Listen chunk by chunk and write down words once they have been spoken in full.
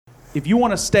If you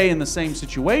want to stay in the same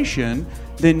situation,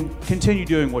 then continue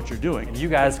doing what you're doing. And you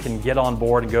guys can get on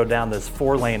board and go down this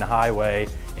 4-lane highway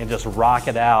and just rock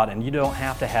it out, and you don't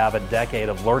have to have a decade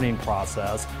of learning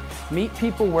process. Meet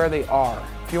people where they are.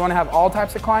 If you want to have all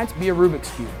types of clients, be a Rubik's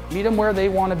Cube. Meet them where they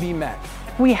want to be met.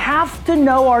 We have to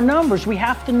know our numbers. We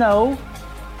have to know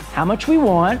how much we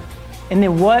want, and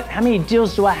then how many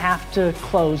deals do I have to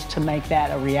close to make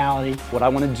that a reality? What I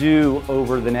want to do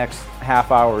over the next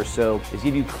half hour or so is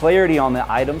give you clarity on the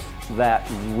items that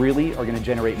really are going to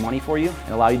generate money for you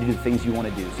and allow you to do the things you want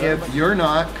to do. So if you're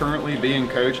not currently being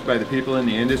coached by the people in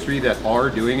the industry that are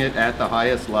doing it at the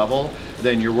highest level,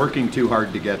 then you're working too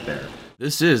hard to get there.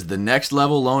 This is the Next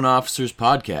Level Loan Officers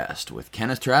Podcast with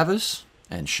Kenneth Travis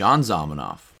and Sean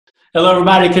Zalmanoff. Hello,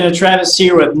 everybody. Kenneth Travis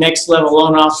here with Next Level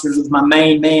Loan Officers with my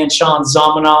main man, Sean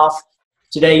Zalmanoff.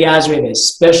 Today, guys, we have a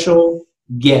special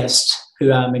guest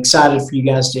who I'm excited for you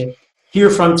guys to hear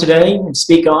from today and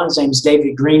speak on. His name is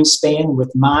David Greenspan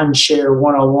with Mindshare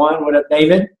 101. What up,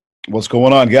 David? What's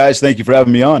going on, guys? Thank you for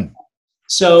having me on.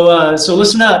 So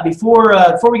listen up. Before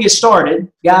we get started,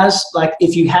 guys, like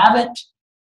if you have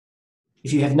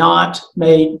not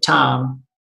made time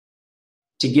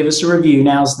to give us a review,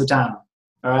 now's the time.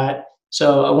 All right.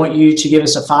 So I want you to give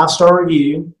us a 5-star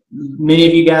review. Many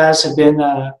of you guys have been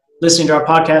listening to our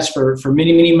podcast for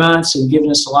many, many months and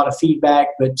giving us a lot of feedback.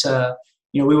 But,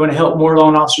 we want to help more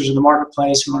loan officers in the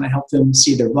marketplace. We want to help them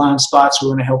see their blind spots. We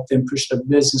want to help them push their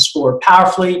business forward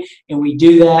powerfully. And we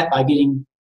do that by getting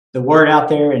the word out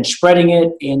there and spreading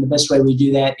it. And the best way we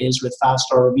do that is with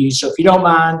 5-star reviews. So if you don't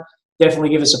mind, definitely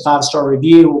give us a 5-star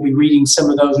review. We'll be reading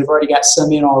some of those. We've already got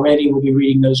some in already. We'll be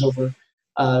reading ththose over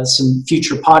some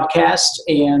future podcasts,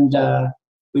 and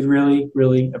we really,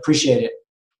 really appreciate it.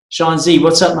 Sean Z,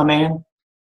 what's up, my man?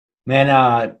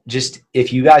 Man, just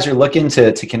if you guys are looking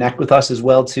to connect with us as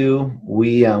well too,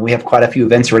 we have quite a few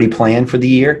events already planned for the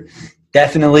year.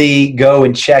 Definitely go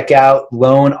and check out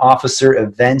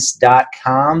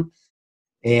loanofficerevents.com,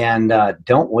 and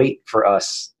don't wait for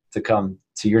us to come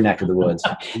to your neck of the woods.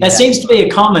 That seems to be a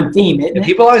common theme, isn't it?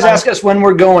 People always ask us when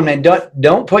we're going, and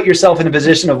don't put yourself in a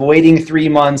position of waiting 3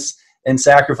 months and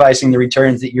sacrificing the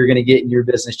returns that you're going to get in your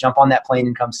business. Jump on that plane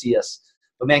and come see us.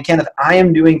 But man, Kenneth, I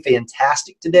am doing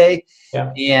fantastic today,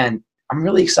 and I'm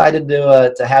really excited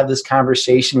to have this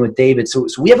conversation with David. So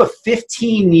we have a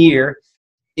 15-year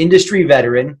industry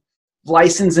veteran,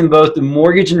 licensed in both the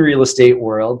mortgage and real estate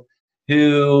world,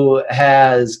 who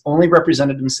has only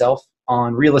represented himself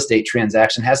on real estate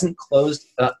transaction, hasn't closed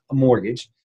a mortgage,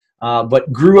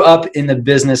 but grew up in the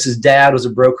business. His dad was a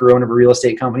broker owner of a real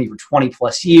estate company for 20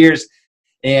 plus years.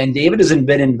 And David has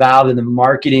been involved in the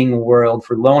marketing world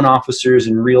for loan officers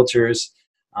and realtors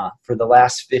for the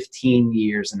last 15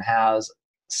 years and has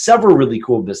several really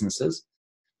cool businesses.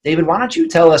 David, why don't you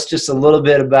tell us just a little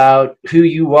bit about who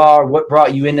you are, what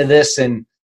brought you into this, and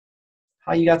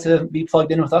how you got to be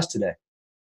plugged in with us today?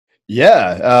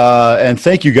 Yeah, and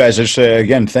thank you guys.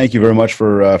 Again, thank you very much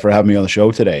for having me on the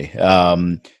show today.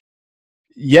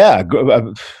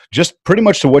 Just pretty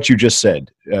much to what you just said.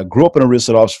 Grew up in a real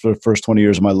estate office for the first 20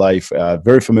 years of my life.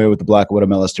 Very familiar with the black and white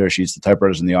MLS tear sheets, the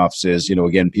typewriters in the offices.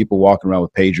 Again, people walking around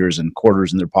with pagers and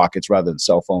quarters in their pockets rather than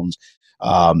cell phones.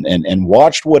 And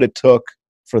watched what it took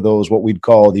for those, what we'd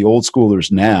call the old schoolers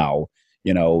now,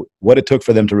 what it took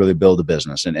for them to really build a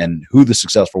business and who the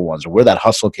successful ones or where that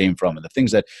hustle came from and the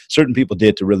things that certain people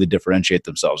did to really differentiate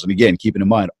themselves. And again, keeping in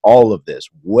mind all of this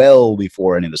well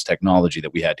before any of this technology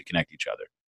that we had to connect each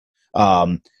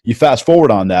other. You fast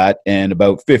forward on that, and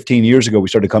about 15 years ago, we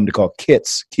started a company called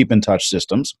KITS, Keep in Touch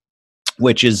Systems,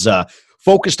 which is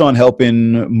focused on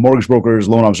helping mortgage brokers,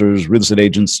 loan officers, real estate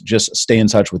agents just stay in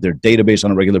touch with their database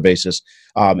on a regular basis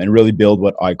and really build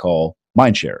what I call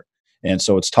Mindshare. And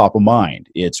so it's top of mind.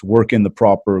 It's working the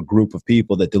proper group of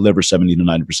people that deliver 70 to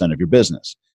 90% of your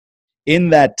business.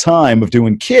 In that time of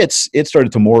doing kits, it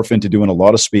started to morph into doing a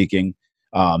lot of speaking,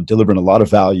 delivering a lot of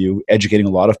value, educating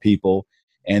a lot of people,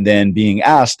 and then being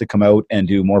asked to come out and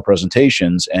do more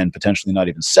presentations and potentially not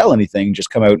even sell anything,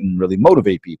 just come out and really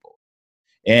motivate people.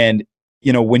 And,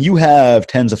 when you have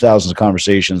tens of thousands of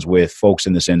conversations with folks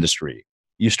in this industry,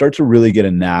 you start to really get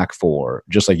a knack for,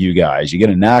 just like you guys, you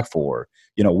get a knack for,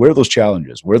 where are those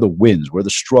challenges, where are the wins, where are the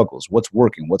struggles, what's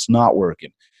working, what's not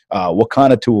working, what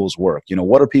kind of tools work,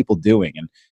 what are people doing? And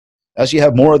as you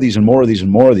have more of these and more of these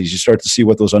and more of these, you start to see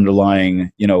what those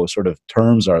underlying, sort of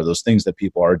terms are, those things that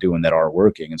people are doing that are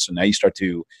working. And so now you start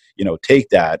to, take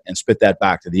that and spit that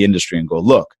back to the industry and go,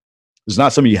 look, this is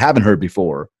not something you haven't heard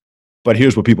before, but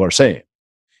here's what people are saying.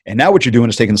 And now what you're doing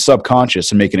is taking the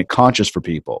subconscious and making it conscious for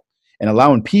people and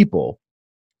allowing people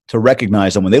to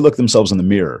recognize that when they look themselves in the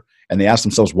mirror and they ask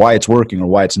themselves why it's working or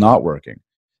why it's not working,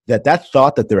 that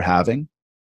thought that they're having,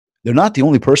 they're not the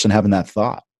only person having that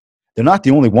thought. They're not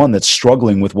the only one that's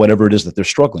struggling with whatever it is that they're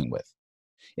struggling with.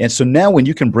 And so now when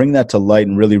you can bring that to light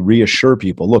and really reassure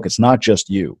people, look, it's not just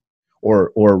you,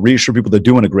 or reassure people they're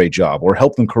doing a great job, or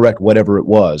help them correct whatever it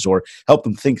was, or help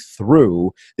them think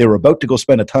through, they were about to go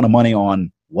spend a ton of money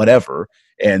on whatever,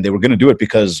 and they were going to do it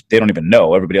because they don't even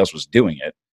know, everybody else was doing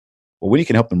it. Well, when you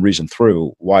can help them reason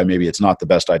through why maybe it's not the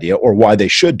best idea or why they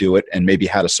should do it and maybe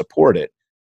how to support it,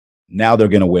 now they're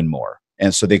going to win more.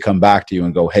 And so they come back to you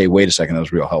and go, hey, wait a second, that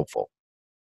was real helpful.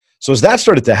 So as that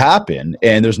started to happen,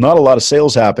 and there's not a lot of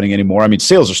sales happening anymore. I mean,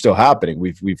 sales are still happening.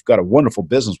 We've got a wonderful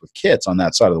business with kits on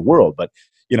that side of the world, but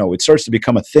it starts to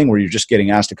become a thing where you're just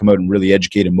getting asked to come out and really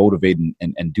educate and motivate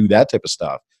and do that type of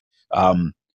stuff.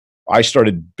 I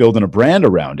started building a brand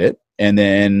around it and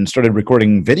then started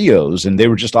recording videos, and they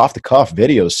were just off the cuff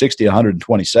videos, 60,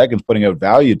 120 seconds, putting out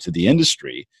value to the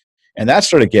industry. And that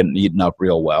started getting eaten up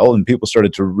real well. And people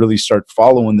started to really start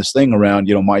following this thing around,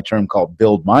 my term called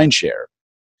build mindshare.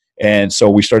 And so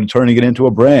we started turning it into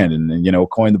a brand and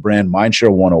coined the brand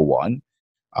Mindshare 101.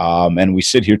 And we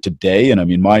sit here today, and I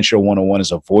mean, Mindshare 101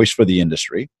 is a voice for the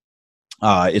industry.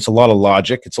 It's a lot of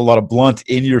logic. It's a lot of blunt,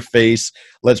 in your face.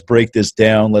 Let's break this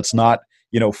down. Let's not,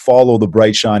 follow the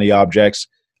bright, shiny objects.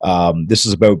 This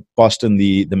is about busting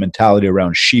the mentality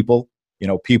around sheeple,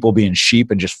 people being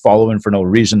sheep and just following for no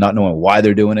reason, not knowing why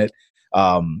they're doing it.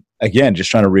 Again,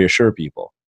 just trying to reassure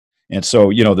people. And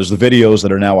so, there's the videos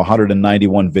that are now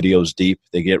 191 videos deep.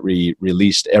 They get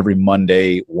released every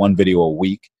Monday, one video a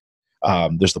week.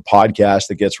 There's the podcast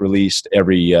that gets released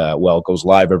it goes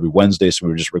live every Wednesday. So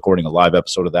we were just recording a live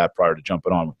episode of that prior to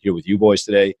jumping on here with you boys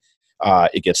today.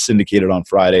 It gets syndicated on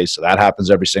Fridays. So that happens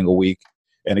every single week.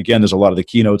 And again, there's a lot of the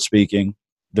keynote speaking.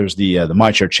 There's the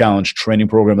Mindshare Challenge training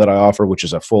program that I offer, which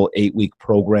is a full 8-week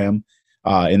program.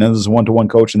 And then there's one-to-one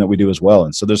coaching that we do as well.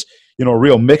 And so there's, a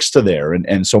real mix to there.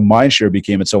 And so Mindshare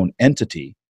became its own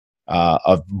entity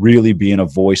of really being a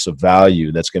voice of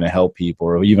value that's going to help people,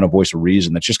 or even a voice of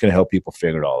reason that's just going to help people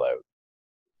figure it all out.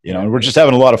 And we're just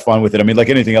having a lot of fun with it. I mean, like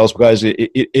anything else, guys, it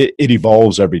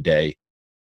evolves every day.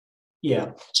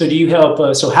 Yeah. So do you help,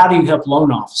 how do you help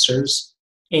loan officers,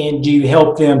 and do you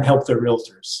help them help their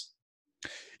realtors?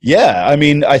 Yeah, I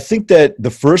mean, I think that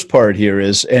the first part here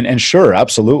is, and sure,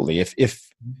 absolutely. If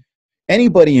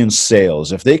anybody in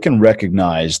sales, if they can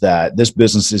recognize that this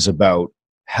business is about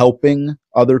helping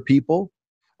other people,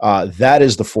 that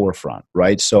is the forefront,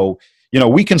 right? So,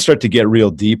 we can start to get real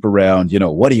deep around,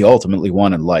 what do you ultimately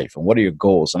want in life, and what are your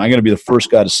goals? And I'm going to be the first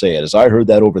guy to say it. As I heard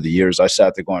that over the years, I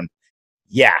sat there going,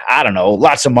 yeah, I don't know,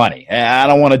 lots of money. I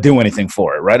don't want to do anything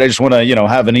for it, right? I just want to,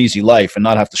 have an easy life and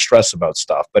not have to stress about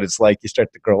stuff. But it's like you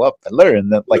start to grow up and learn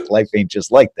that life ain't just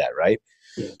like that, right?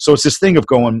 So it's this thing of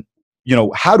going,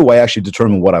 how do I actually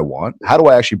determine what I want? How do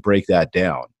I actually break that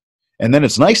down? And then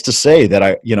it's nice to say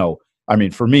that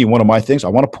for me, one of my things, I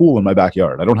want a pool in my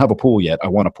backyard. I don't have a pool yet. I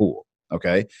want a pool.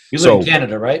 Okay. You live in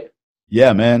Canada, right?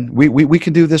 Yeah, man. We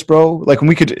can do this, bro.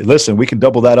 We can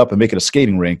double that up and make it a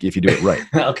skating rink if you do it right.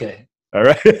 Okay. All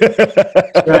right.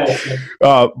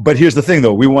 Right. But here's the thing,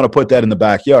 though. We want to put that in the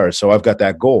backyard. So I've got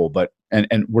that goal. But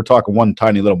and we're talking one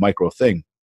tiny little micro thing.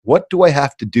 What do I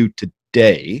have to do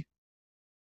today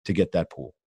to get that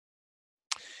pool?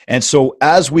 And so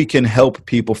as we can help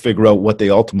people figure out what they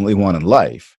ultimately want in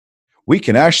life, we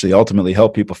can actually ultimately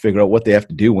help people figure out what they have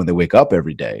to do when they wake up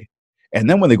every day. And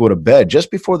then when they go to bed,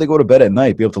 just before they go to bed at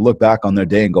night, be able to look back on their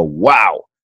day and go, wow,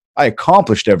 I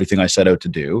accomplished everything I set out to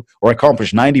do, or I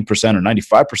accomplished 90% or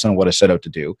 95% of what I set out to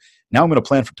do. Now I'm going to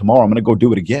plan for tomorrow. I'm going to go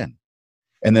do it again.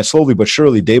 And then slowly but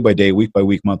surely, day by day, week by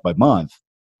week, month by month,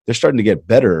 they're starting to get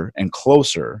better and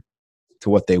closer to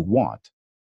what they want.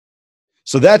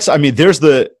 So there's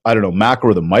the,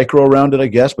 macro or the micro around it, I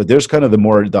guess, but there's kind of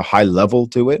the high level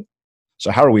to it.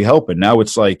 So how are we helping? Now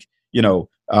it's like,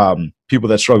 people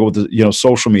that struggle with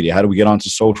social media. How do we get onto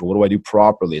social? What do I do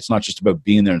properly? It's not just about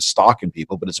being there and stalking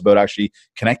people, but it's about actually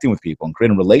connecting with people and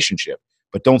creating a relationship.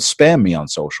 But don't spam me on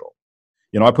social.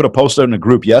 I put a post out in a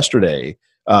group yesterday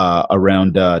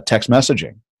around text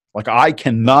messaging. Like, I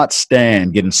cannot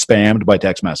stand getting spammed by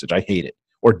text message. I hate it.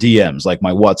 Or DMs, like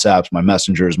my WhatsApps, my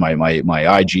messengers, my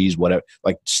IGs, whatever.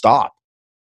 Like, stop.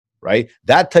 Right?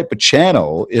 That type of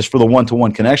channel is for the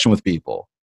one-to-one connection with people.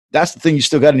 That's the thing you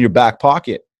still got in your back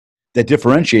pocket that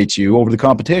differentiates you over the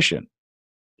competition.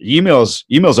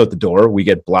 Emails out the door, we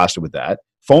get blasted with that.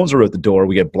 Phones are out the door,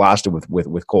 we get blasted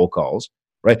with cold calls,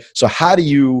 right? So how do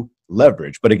you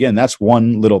leverage? But again, that's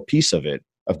one little piece of it,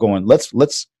 of going,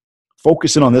 let's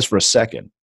focus in on this for a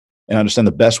second and understand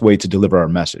the best way to deliver our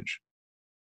message.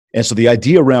 And so the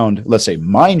idea around, let's say,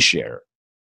 mind share,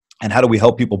 and how do we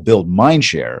help people build mind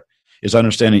share, is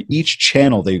understanding each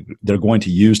channel they're going to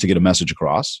use to get a message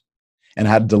across, and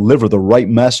how to deliver the right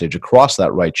message across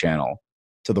that right channel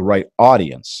to the right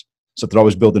audience, so that they're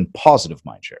always building positive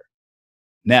mind share.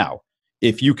 Now,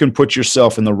 if you can put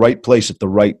yourself in the right place at the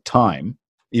right time,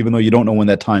 even though you don't know when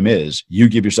that time is, you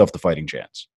give yourself the fighting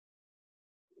chance.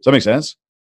 Does that make sense?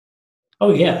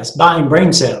 Oh yeah, it's buying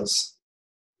brain cells.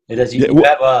 It does. You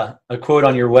have a quote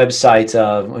on your website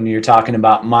when you're talking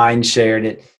about mind share,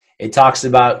 and it talks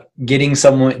about getting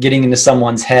into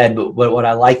someone's head. But what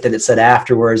I like that it said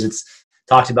afterwards, it's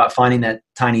talked about finding that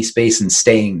tiny space and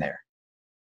staying there.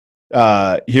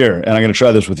 Here, and I'm going to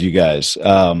try this with you guys.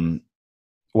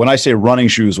 When I say running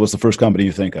shoes, what's the first company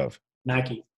you think of?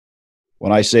 Nike.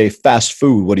 When I say fast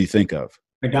food, what do you think of?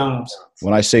 McDonald's.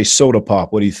 When I say soda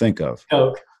pop, what do you think of?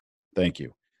 Coke. Thank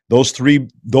you. Those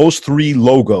three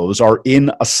logos are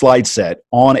in a slide set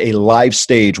on a live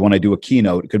stage when I do a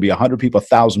keynote. It could be 100 people,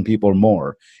 1,000 people or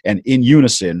more. And in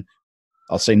unison,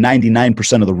 I'll say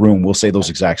 99% of the room will say those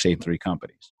exact same three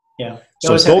companies. Yeah.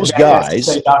 So those guys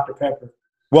say Dr. Pepper.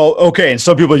 Well, okay, and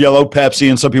some people yell out Pepsi,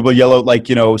 and some people yell out, like,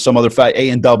 you know, some other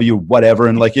A&W, whatever,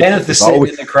 and like Kenneth is sitting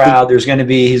in the crowd. He's going to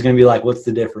be like, "What's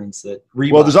the difference?"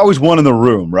 Well, there's always one in the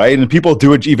room, right? And people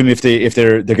do it even if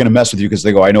they're going to mess with you because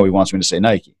they go, "I know he wants me to say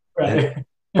Nike." Right.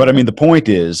 But I mean, the point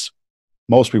is,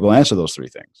 most people answer those three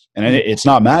things, and it's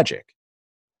not magic.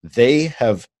 They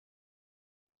have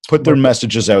put their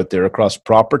messages out there across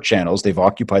proper channels. They've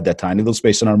occupied that tiny little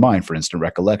space in our mind for instant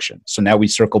recollection. So now we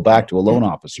circle back to a loan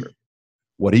officer.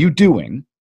 What are you doing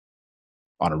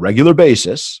on a regular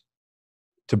basis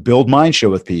to build mind share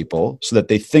with people so that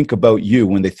they think about you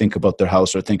when they think about their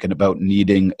house or thinking about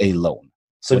needing a loan?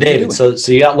 So David, so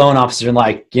you got loan officers, and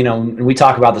like, you know, and we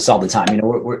talk about this all the time. You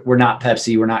know, we're not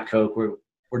Pepsi, we're not Coke,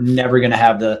 we're never going to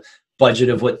have the budget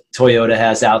of what Toyota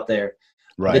has out there.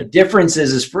 Right. The difference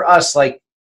is for us, like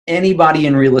anybody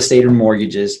in real estate or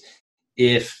mortgages,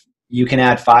 if you can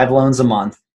add 5 loans a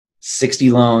month,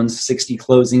 60 loans, 60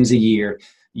 closings a year,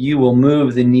 you will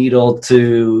move the needle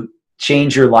to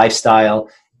change your lifestyle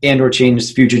and or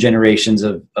change future generations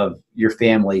of your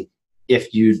family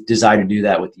if you desire to do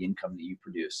that with the income that you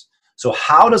produce. So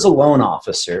how does a loan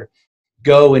officer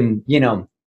go and, you know,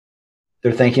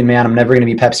 they're thinking, man, I'm never going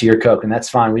to be Pepsi or Coke, and that's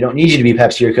fine. We don't need you to be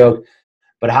Pepsi or Coke.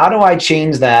 But how do I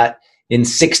change that in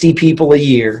 60 people a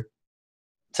year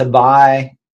to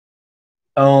buy,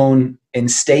 own, and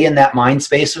stay in that mind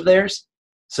space of theirs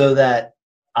so that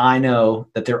I know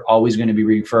that they're always going to be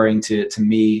referring to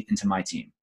me and to my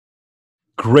team?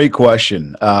 Great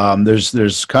question.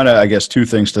 There's kind of, I guess, 2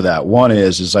 things to that. One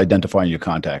is identifying your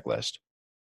contact list.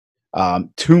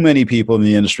 Too many people in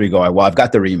the industry go, well, I've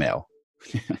got their email.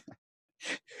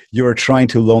 You're trying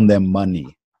to loan them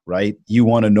money, right? You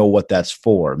want to know what that's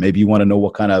for. Maybe you want to know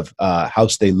what kind of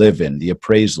house they live in, the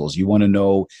appraisals. You want to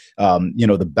know,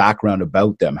 the background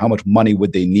about them. How much money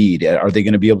would they need? Are they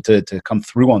going to be able to come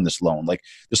through on this loan? Like,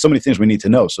 there's so many things we need to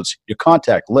know. So it's your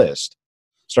contact list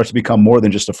starts to become more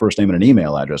than just a first name and an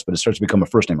email address, but it starts to become a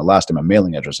first name, a last name, a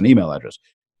mailing address, an email address,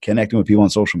 connecting with people on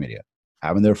social media,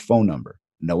 having their phone number,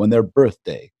 knowing their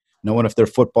birthday, knowing if they're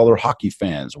football or hockey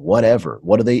fans, whatever.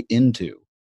 What are they into?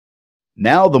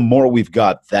 Now, the more we've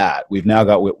got that, we've now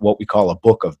got what we call a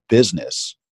book of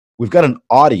business. We've got an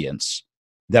audience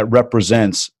that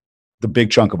represents the big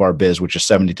chunk of our biz, which is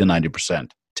 70 to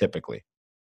 90% typically.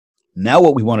 Now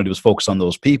what we want to do is focus on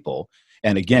those people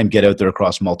and, again, get out there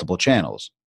across multiple channels.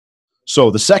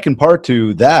 So the second part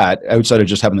to that, outside of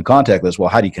just having the contact list, well,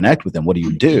 how do you connect with them? What do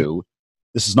you do?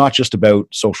 This is not just about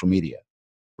social media,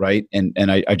 right? And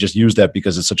I just use that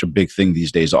because it's such a big thing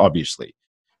these days, obviously.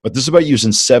 But this is about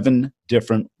using 7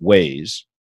 different ways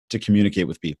to communicate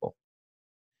with people.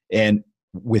 And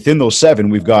within those 7,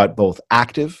 we've got both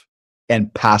active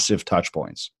and passive touch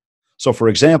points. So, for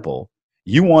example,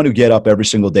 you want to get up every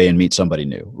single day and meet somebody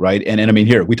new, right? And I mean,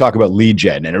 here, we talk about lead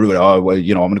gen, and everybody, I'm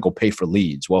going to go pay for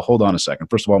leads. Well, hold on a second.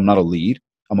 First of all, I'm not a lead.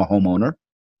 I'm a homeowner.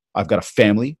 I've got a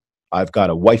family. I've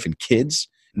got a wife and kids,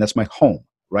 and that's my home,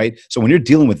 right? So when you're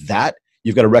dealing with that,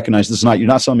 you've got to recognize you're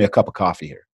not selling me a cup of coffee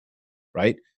here,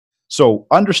 right? So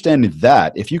understanding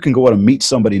that, if you can go out and meet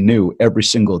somebody new every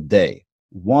single day,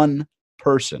 one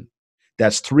person,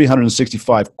 that's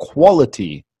 365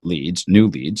 quality leads, new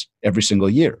leads, every single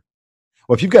year.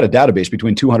 Well, if you've got a database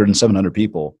between 200 and 700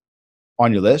 people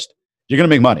on your list, you're going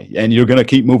to make money, and you're going to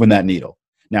keep moving that needle.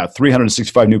 Now,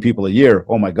 365 new people a year,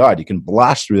 oh my God, you can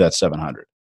blast through that 700.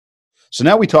 So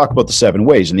now we talk about the 7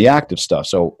 ways and the active stuff.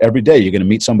 So every day you're going to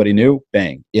meet somebody new,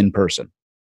 bang, in person.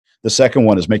 The second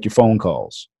one is make your phone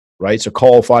calls, right? So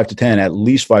call 5 to 10, at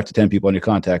least 5 to 10 people on your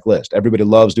contact list. Everybody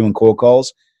loves doing cold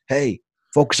calls. Hey,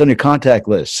 focus on your contact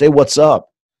list. Say what's up.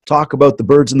 Talk about the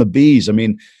birds and the bees. I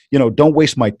mean, don't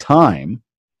waste my time,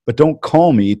 but don't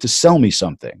call me to sell me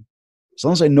something. As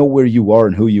long as I know where you are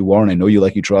and who you are, and I know you,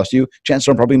 like you, trust you, chances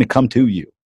are I'm probably going to come to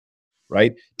you,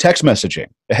 right? Text messaging,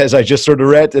 as I just sort of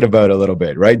ranted about a little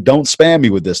bit, right? Don't spam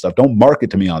me with this stuff. Don't market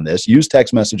to me on this. Use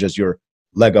text message as your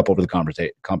leg up over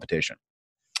the competition.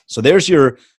 So there's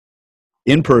your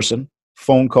in-person,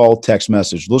 phone call, text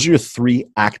message. Those are your 3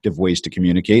 active ways to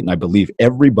communicate, and I believe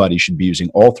everybody should be using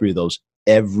all 3 of those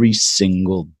every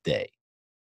single day.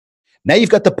 Now you've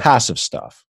got the passive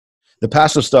stuff. The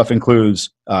passive stuff includes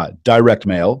direct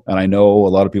mail, and I know a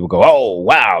lot of people go, "Oh,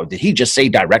 wow, did he just say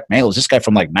direct mail? Is this guy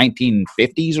from like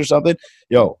 1950s or something?"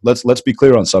 Let's be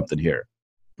clear on something here.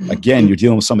 Again, you're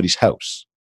dealing with somebody's house.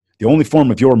 The only form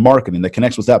of your marketing that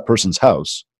connects with that person's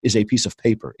house is a piece of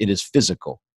paper. It is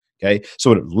physical. Okay,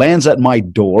 so it lands at my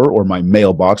door or my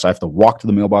mailbox. I have to walk to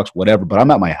the mailbox, whatever, but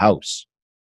I'm at my house.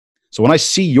 So when I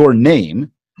see your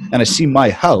name and I see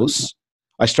my house,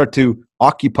 I start to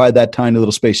occupy that tiny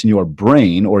little space in your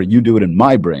brain, or you do it in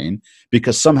my brain,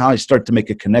 because somehow I start to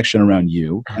make a connection around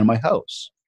you and my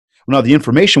house. Now, the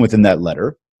information within that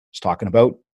letter is talking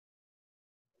about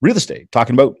real estate,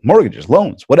 talking about mortgages,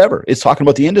 loans, whatever. It's talking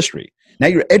about the industry. Now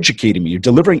you're educating me. You're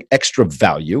delivering extra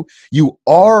value. You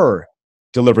are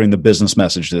delivering the business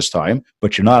message this time,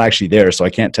 but you're not actually there, so I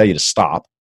can't tell you to stop,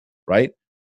 right?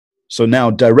 So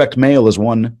now direct mail is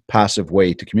one passive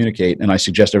way to communicate, and I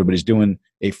suggest everybody's doing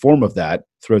a form of that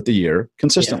throughout the year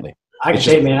consistently. Yeah. I can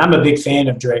tell you, man, I'm a big fan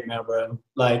of direct mail, bro.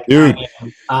 Like, dude.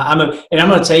 And I'm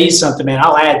going to tell you something, man.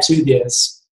 I'll add to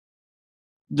this.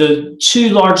 The 2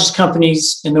 largest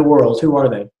companies in the world, who are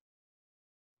they?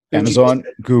 Amazon,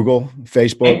 Google,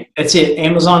 Facebook. That's it.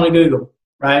 Amazon and Google,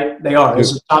 right? They are.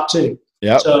 Those are the top 2.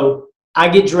 Yeah. So I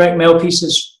get direct mail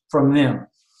pieces from them.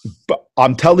 But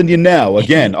I'm telling you now,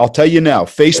 again, I'll tell you now,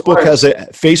 Facebook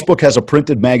has a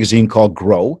printed magazine called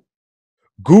Grow.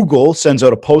 Google sends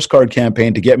out a postcard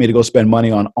campaign to get me to go spend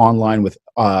money online with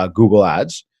Google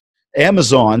ads.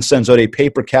 Amazon sends out a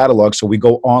paper catalog so we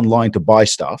go online to buy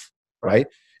stuff, right?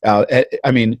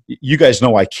 I mean, you guys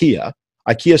know IKEA.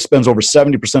 IKEA spends over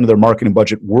 70% of their marketing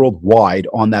budget worldwide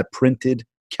on that printed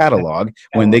catalog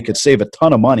when they could save a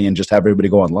ton of money and just have everybody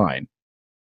go online.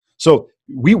 So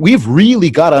we've really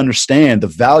got to understand the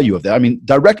value of that. I mean,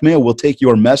 direct mail will take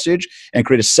your message and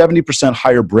create a 70%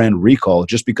 higher brand recall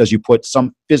just because you put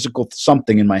some physical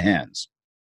something in my hands.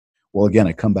 Well, again,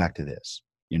 I come back to this.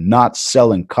 You're not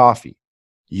selling coffee.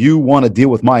 You want to deal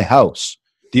with my house.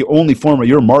 The only form of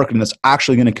your marketing that's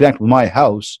actually going to connect with my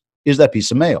house is that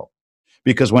piece of mail.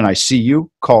 Because when I see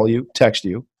you, call you, text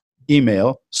you,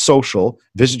 email, social,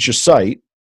 visit your site,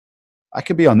 I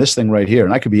could be on this thing right here,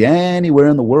 and I could be anywhere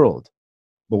in the world.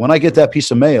 But when I get that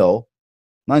piece of mail,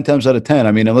 9 times out of 10,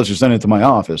 I mean, unless you're sending it to my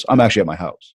office, I'm actually at my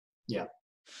house. Yeah.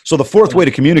 So the 4th way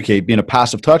to communicate, being a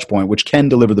passive touch point, which can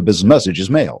deliver the business message, is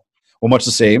mail. Well, much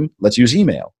the same, let's use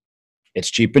email. It's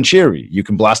cheap and cheery. You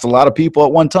can blast a lot of people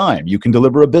at one time. You can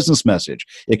deliver a business message.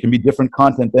 It can be different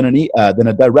content than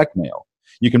a direct mail.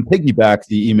 You can piggyback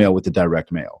the email with the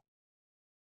direct mail.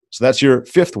 So that's your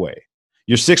 5th way.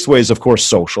 Your 6th way is, of course,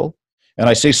 social. And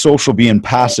I say social being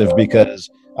passive because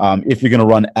if you're going to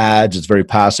run ads, it's very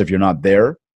passive. You're not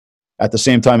there. At the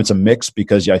same time, it's a mix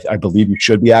because I believe you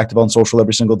should be active on social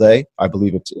every single day. I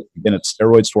believe it's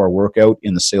steroids to our workout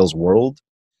in the sales world.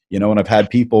 And I've had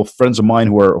friends of mine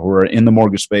who are in the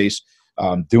mortgage space,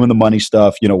 doing the money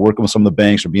stuff, working with some of the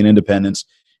banks or being independents.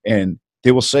 And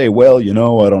they will say, well,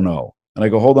 I don't know. And I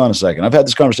go, hold on a second. I've had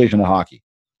this conversation in hockey.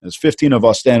 There's 15 of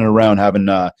us standing around having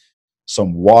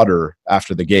some water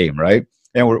after the game, right?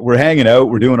 And we're hanging out,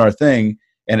 we're doing our thing,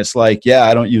 and it's like, yeah,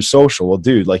 I don't use social. Well,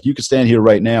 dude, like you could stand here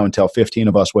right now and tell 15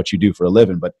 of us what you do for a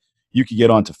living, but you could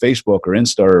get onto Facebook or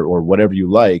Insta or whatever you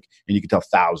like, and you can tell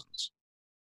thousands.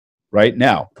 Right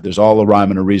now, there's all a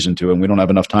rhyme and a reason to it, and we don't have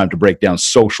enough time to break down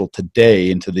social today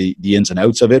into the ins and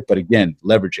outs of it, but again,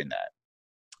 leveraging that.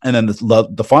 And then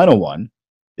the final one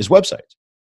is websites.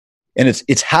 And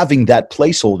it's having that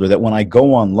placeholder that when I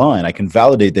go online, I can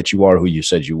validate that you are who you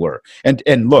said you were.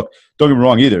 And look, don't get me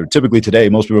wrong either. Typically today,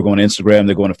 most people are going to Instagram,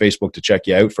 they're going to Facebook to check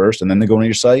you out first, and then they go to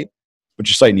your site. But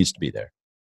your site needs to be there.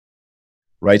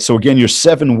 Right? So again, your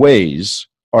 7 ways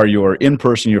are your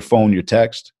in-person, your phone, your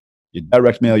text, your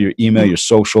direct mail, your email, your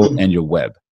social, and your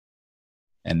web.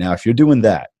 And now if you're doing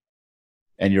that,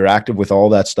 and you're active with all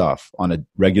that stuff on a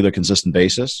regular, consistent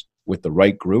basis with the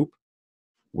right group,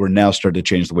 we're now starting to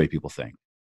change the way people think.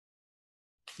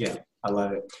 Yeah, I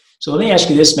love it. So let me ask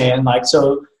you this, man. Like,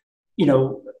 so,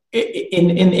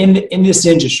 in this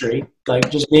industry, like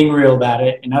just being real about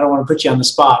it, and I don't want to put you on the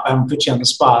spot, but I'm going to put you on the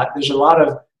spot. There's a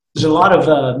lot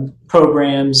of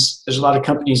programs. There's a lot of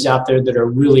companies out there that are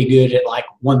really good at like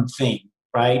one thing,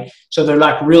 right? So they're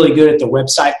like really good at the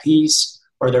website piece,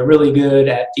 or they're really good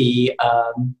at the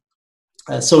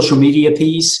social media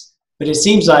piece. But it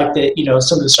seems like that,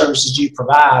 some of the services you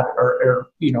provide are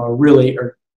really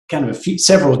kind of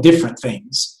several different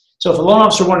things. So if a loan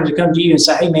officer wanted to come to you and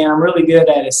say, hey, man, I'm really good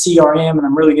at a CRM and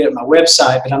I'm really good at my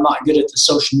website, but I'm not good at the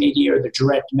social media or the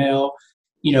direct mail,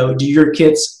 do your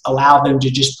kits allow them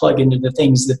to just plug into the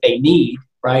things that they need,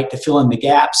 right, to fill in the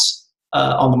gaps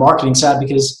on the marketing side?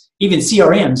 Because even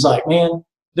CRMs, like, man,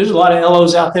 there's a lot of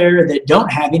LOs out there that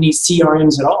don't have any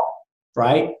CRMs at all,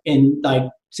 right? And like,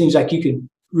 seems like you could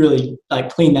really like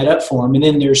clean that up for them. And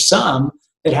then there's some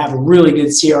that have really good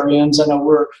CRMs. I know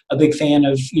we're a big fan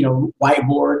of,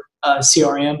 Whiteboard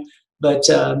CRM, but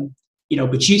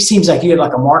you seems like you have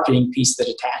like a marketing piece that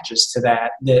attaches to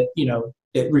that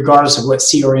regardless of what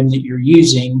CRM that you're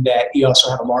using, that you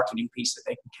also have a marketing piece that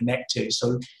they can connect to.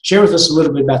 So share with us a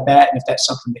little bit about that, and if that's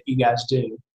something that you guys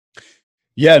do.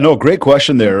 Yeah, no, great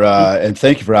question there. And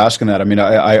thank you for asking that. I mean,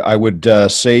 I would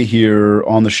say here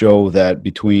on the show that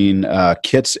between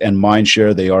Kits and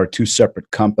Mindshare, they are two separate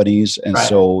companies. And Right.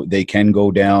 So they can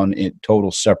go down in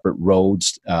total separate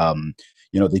roads.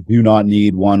 They do not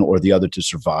need one or the other to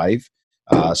survive.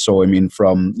 So, I mean,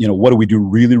 from, what do we do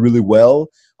really, really well?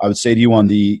 I would say to you on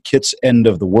the Kits end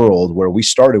of the world, where we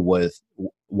started with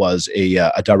was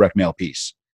a direct mail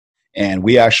piece. And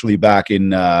we actually, back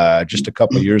in just a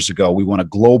couple of years ago, we won a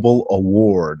global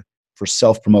award for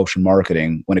self-promotion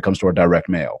marketing when it comes to our direct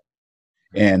mail.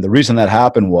 And the reason that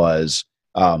happened was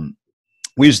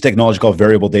we use a technology called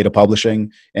variable data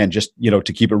publishing. And just,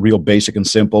 to keep it real basic and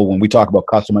simple, when we talk about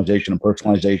customization and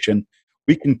personalization,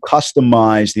 we can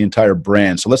customize the entire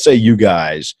brand. So let's say you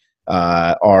guys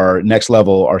our Next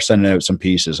Level are sending out some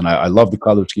pieces, and I love the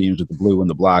color schemes with the blue and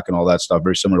the black and all that stuff,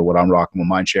 very similar to what I'm rocking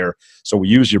with Mindshare. So we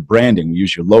use your branding, we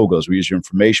use your logos, we use your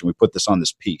information, we put this on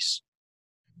this piece.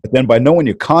 But then by knowing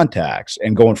your contacts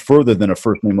and going further than a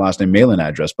first name, last name, mailing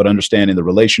address, but understanding the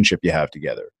relationship you have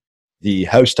together, the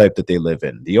house type that they live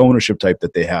in, the ownership type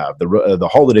that they have, the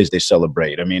holidays they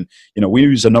celebrate. I mean, we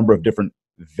use a number of different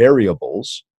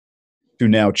variables to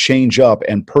now change up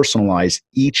and personalize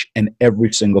each and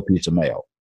every single piece of mail.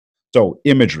 So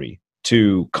imagery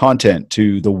to content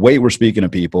to the way we're speaking to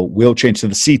people will change, to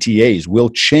the CTAs will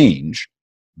change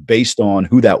based on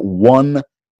who that one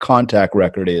contact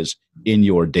record is in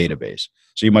your database.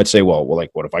 So you might say, well,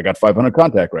 like, what if I got 500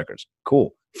 contact records?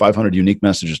 Cool. 500 unique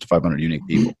messages to 500 unique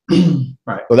people.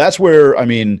 Right. So that's where, I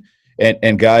mean,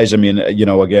 and guys, I mean,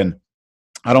 again,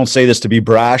 I don't say this to be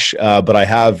brash, but I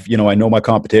have, I know my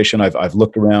competition. I've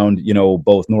looked around,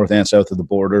 both north and south of the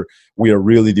border. We are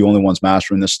really the only ones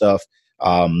mastering this stuff.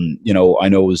 I know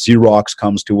Xerox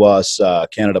comes to us,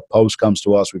 Canada Post comes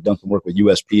to us. We've done some work with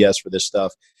USPS for this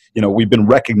stuff. We've been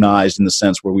recognized in the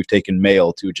sense where we've taken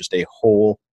mail to just a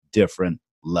whole different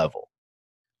level.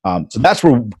 So that's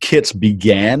where Kits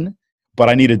began, but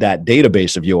I needed that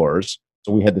database of yours.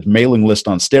 So we had this mailing list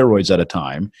on steroids at a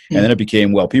time, and then it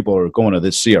became, well, people are going to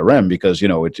this CRM because,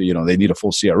 they need a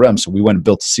full CRM. So we went and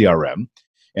built a CRM,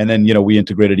 and then, we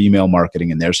integrated email marketing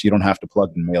in there. So you don't have to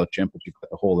plug in MailChimp, but you've got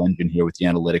the whole engine here with the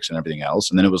analytics and everything else.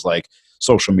 And then it was like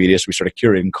social media. So we started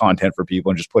curating content for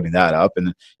people and just putting that up. And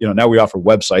then, now we offer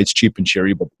websites, cheap and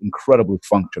cheery, but incredibly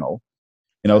functional,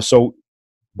 so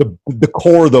the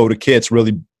core though to Kits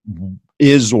really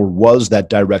is or was that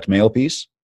direct mail piece.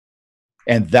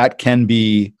 And that can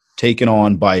be taken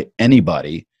on by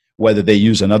anybody, whether they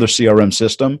use another CRM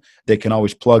system. They can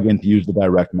always plug in to use the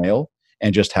direct mail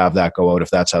and just have that go out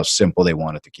if that's how simple they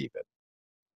want it to keep it.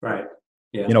 Right.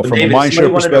 Yeah. From David, a Mindshare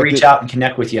somebody wanted to perspective, reach out and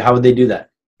connect with you. How would they do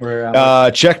that?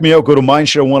 check me out. Go to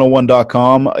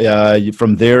mindshare101.com.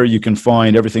 From there, you can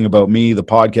find everything about me, the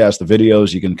podcast, the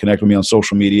videos. You can connect with me on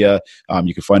social media.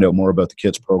 You can find out more about the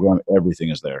Kits program. Everything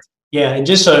is there. Yeah, and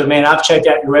just so, man, I've checked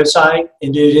out your website,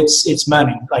 and dude, it's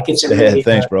money. Like it's a really,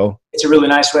 thanks, bro. It's a really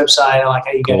nice website. I like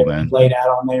how you got it laid out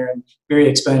on there and very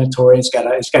explanatory. It's got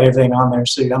everything on there.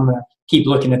 So I'm gonna keep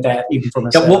looking at that even for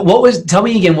myself. Tell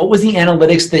me again, what was the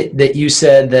analytics that you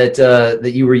said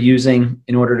that you were using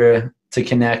in order to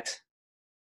connect?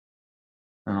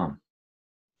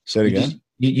 Say it again.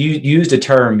 You used a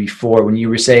term before when you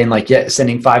were saying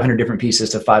sending 500 different pieces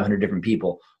to 500 different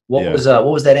people. What was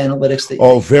that analytics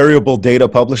that? Variable data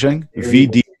publishing,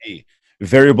 VDP,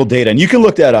 variable data, and you can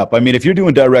look that up. I mean, if you're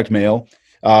doing direct mail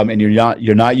and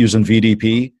you're not using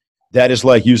VDP, that is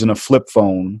like using a flip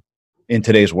phone in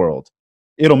today's world.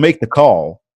 It'll make the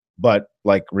call, but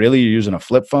Like, really, you're using a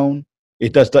flip phone?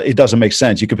 It doesn't make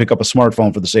sense. You can pick up a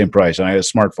smartphone for the same price. And I have a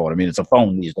smartphone. I mean, it's a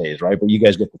phone these days, right? But you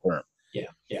guys get the term.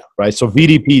 Yeah. Right. So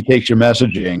VDP takes your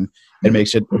messaging and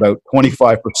makes it about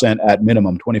 25% at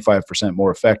minimum, 25% more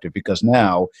effective, because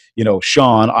now,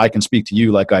 Sean, I can speak to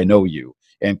you like I know you.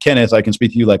 And Kenneth, I can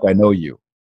speak to you like I know you.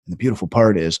 And the beautiful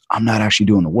part is I'm not actually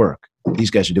doing the work.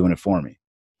 These guys are doing it for me.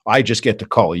 I just get to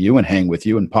call you and hang with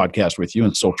you and podcast with you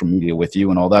and social media with you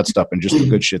and all that stuff and just the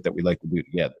good shit that we like to do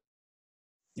together.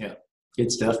 Yeah. Good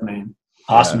stuff, man.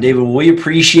 Awesome, David. We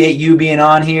appreciate you being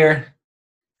on here.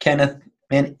 Kenneth,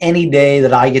 man, any day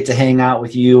that I get to hang out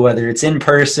with you, whether it's in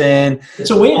person, it's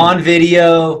a win. On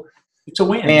video, it's a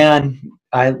win. And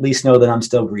I at least know that I'm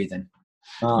still breathing.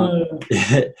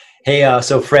 Hey,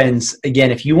 so friends,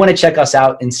 again, if you want to check us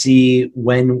out and see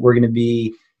when we're going to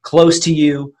be close to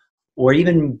you, or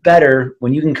even better,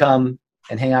 when you can come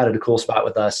and hang out at a cool spot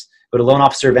with us, go to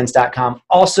loanofficerevents.com.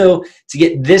 Also, to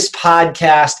get this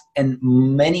podcast and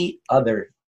many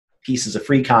other pieces of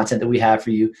free content that we have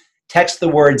for you, text the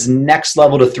words next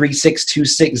level to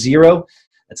 36260.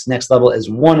 That's next level as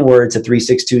one word to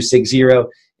 36260.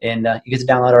 And you get to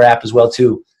download our app as well,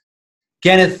 too.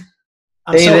 Kenneth,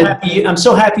 David. I'm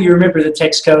so happy you remember the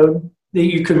text code, that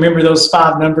you could remember those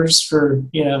 5 numbers for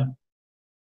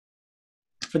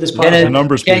this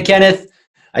podcast. Kenneth,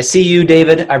 I see you,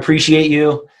 David. I appreciate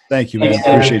you. Thank you, man.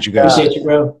 Appreciate you guys. Appreciate you,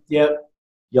 bro. Yep.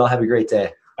 Y'all have a great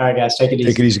day. All right, guys. Take it easy.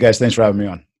 Take it easy, guys. Thanks for having me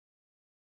on.